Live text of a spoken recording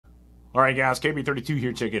All right, guys, KB32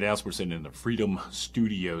 here. Check it out. We're sitting in the Freedom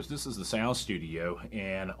Studios. This is the sound studio,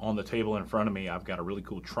 and on the table in front of me, I've got a really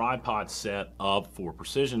cool tripod set up for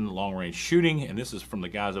precision long-range shooting, and this is from the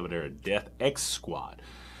guys over there at Death X Squad,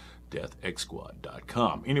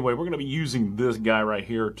 deathxsquad.com. Anyway, we're going to be using this guy right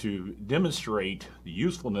here to demonstrate the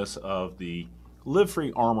usefulness of the Live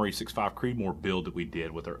Free Armory 6.5 Creedmoor build that we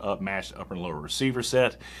did with our matched upper and lower receiver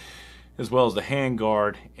set, as well as the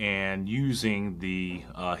handguard, and using the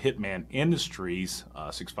Hitman Industries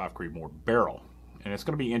 6.5 Creedmoor barrel. And it's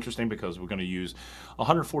going to be interesting because we're going to use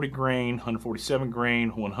 140 grain, 147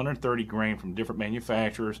 grain, 130 grain from different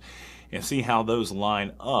manufacturers, and see how those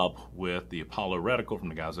line up with the Apollo reticle from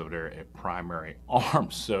the guys over there at Primary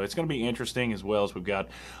Arms. So it's going to be interesting, as well as we've got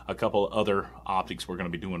a couple of other optics we're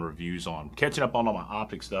going to be doing reviews on. Catching up on all my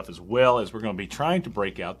optic stuff, as well as we're going to be trying to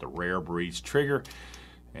break out the Rare Breeds trigger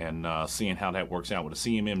and seeing how that works out with a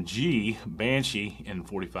CMMG Banshee in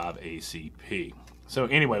 45 ACP. So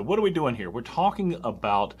anyway, what are we doing here? We're talking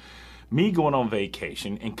about me going on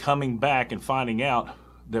vacation and coming back and finding out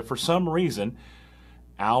that for some reason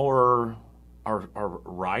our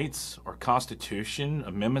rights, our Constitution,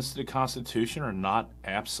 amendments to the Constitution are not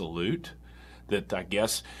absolute. That I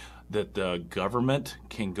guess that the government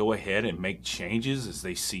can go ahead and make changes as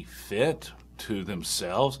they see fit to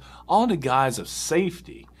themselves, all in the guise of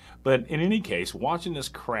safety. But in any case, watching this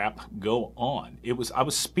crap go on, I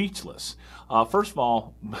was speechless. First of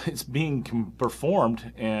all, it's being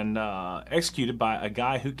performed and executed by a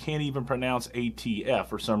guy who can't even pronounce ATF.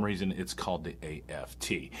 For some reason, it's called the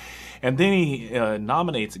AFT. And then he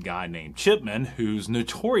nominates a guy named Chipman, who's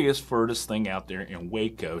notorious for this thing out there in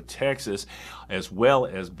Waco, Texas, as well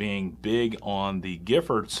as being big on the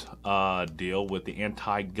Giffords deal with the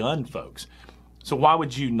anti-gun folks. So why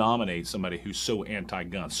would you nominate somebody who's so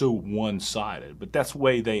anti-gun, so one-sided? But that's the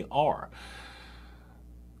way they are.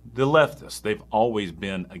 The leftists, they've always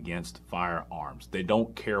been against firearms. They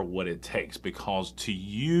don't care what it takes, because to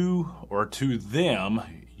you or to them,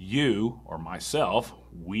 you or myself,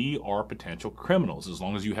 we are potential criminals as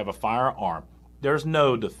long as you have a firearm. There's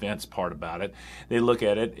no defense part about it. They look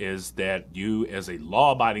at it as that you as a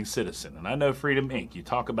law-abiding citizen, and I know Freedom Inc., you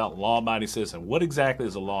talk about law-abiding citizen. What exactly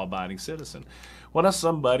is a law-abiding citizen? Well, that's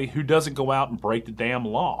somebody who doesn't go out and break the damn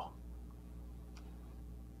law.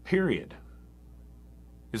 Period.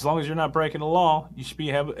 As long as you're not breaking the law, you should be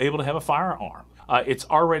able to have a firearm. It's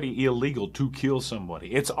already illegal to kill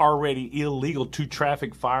somebody. It's already illegal to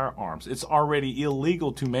traffic firearms. It's already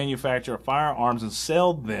illegal to manufacture firearms and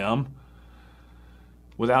sell them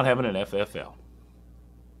without having an FFL.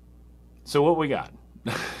 So what we got?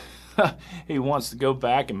 He wants to go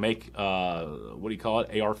back and make, what do you call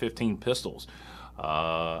it, AR-15 pistols,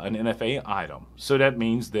 an NFA item. So that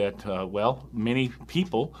means that, well, many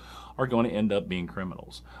people are going to end up being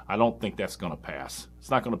criminals. I don't think that's going to pass.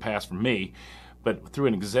 It's not going to pass for me. But through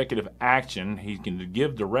an executive action, he can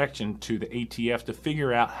give direction to the ATF to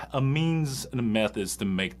figure out a means and methods to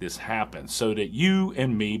make this happen so that you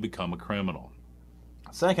and me become a criminal.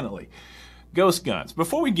 Secondly, ghost guns.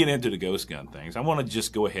 Before we get into the ghost gun things, I want to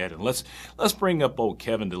just go ahead and let's bring up old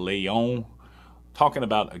Kevin DeLeon talking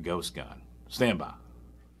about a ghost gun. Stand by.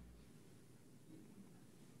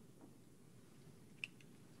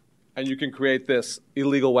 And you can create this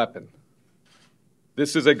illegal weapon.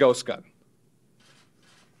 This is a ghost gun.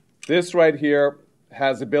 This right here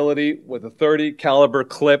has ability with a 30 caliber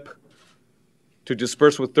clip to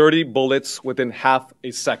disperse with 30 bullets within half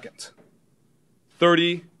a second.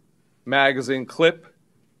 30 magazine clip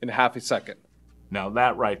in half a second. Now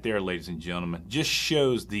that right there, ladies and gentlemen, just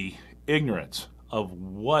shows the ignorance of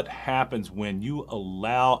what happens when you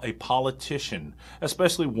allow a politician,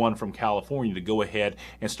 especially one from California, to go ahead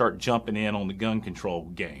and start jumping in on the gun control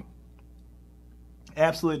game.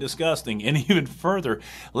 Absolutely disgusting. And even further,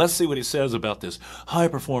 let's see what he says about this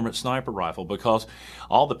high-performance sniper rifle, because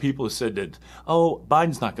all the people who said that, oh,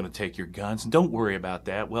 Biden's not going to take your guns, don't worry about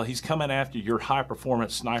that. Well, he's coming after your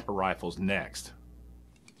high-performance sniper rifles next.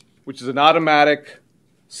 Which is an automatic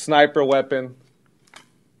sniper weapon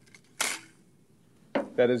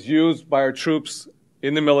that is used by our troops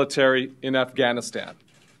in the military in Afghanistan.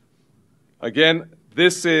 Again,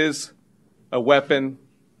 this is a weapon,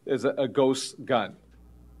 is a ghost gun.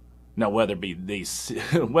 Now, whether they be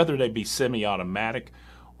semi-automatic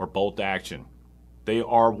or bolt action, they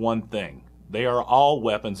are one thing. They are all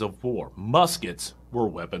weapons of war. Muskets were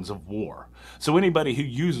weapons of war. So anybody who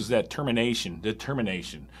uses that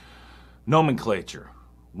determination, nomenclature,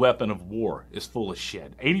 weapon of war is full of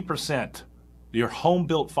shit. 80% Your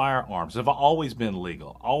home-built firearms have always been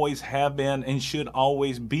legal, always have been, and should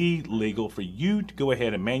always be legal for you to go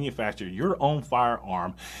ahead and manufacture your own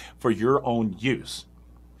firearm for your own use.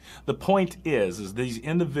 The point is these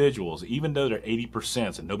individuals, even though they're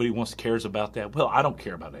 80% and nobody cares about that, well, I don't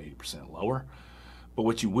care about 80% lower. But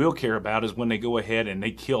what you will care about is when they go ahead and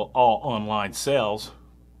they kill all online sales,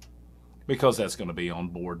 because that's going to be on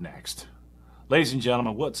board next. Ladies and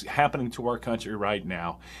gentlemen, what's happening to our country right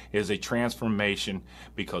now is a transformation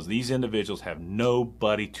because these individuals have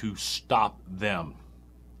nobody to stop them.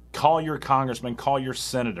 Call your congressman, call your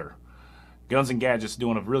senator. Guns and Gadgets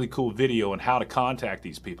doing a really cool video on how to contact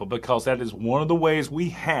these people, because that is one of the ways we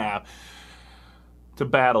have to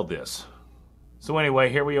battle this. So anyway,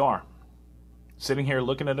 here we are, sitting here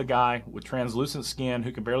looking at a guy with translucent skin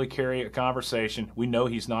who can barely carry a conversation. We know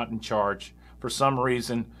he's not in charge. For some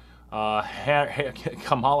reason,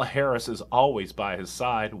 Kamala Harris is always by his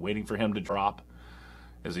side, waiting for him to drop,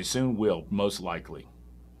 as he soon will, most likely.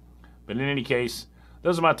 But in any case,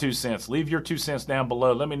 those are my 2 cents. Leave your 2 cents down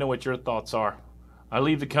below. Let me know what your thoughts are. I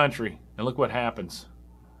leave the country, and look what happens.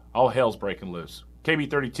 All hell's breaking loose.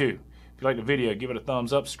 KB32. If you like the video, give it a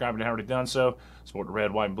thumbs up. Subscribe if you haven't already done so. Support the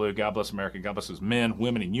red, white, and blue. God bless America. God bless those men,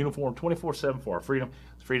 women in uniform 24/7 for our freedom.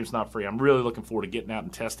 Freedom's not free. I'm really looking forward to getting out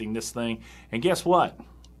and testing this thing. And guess what?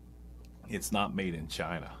 It's not made in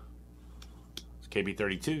China. It's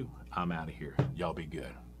KB32. I'm out of here. Y'all be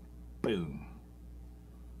good. Boom.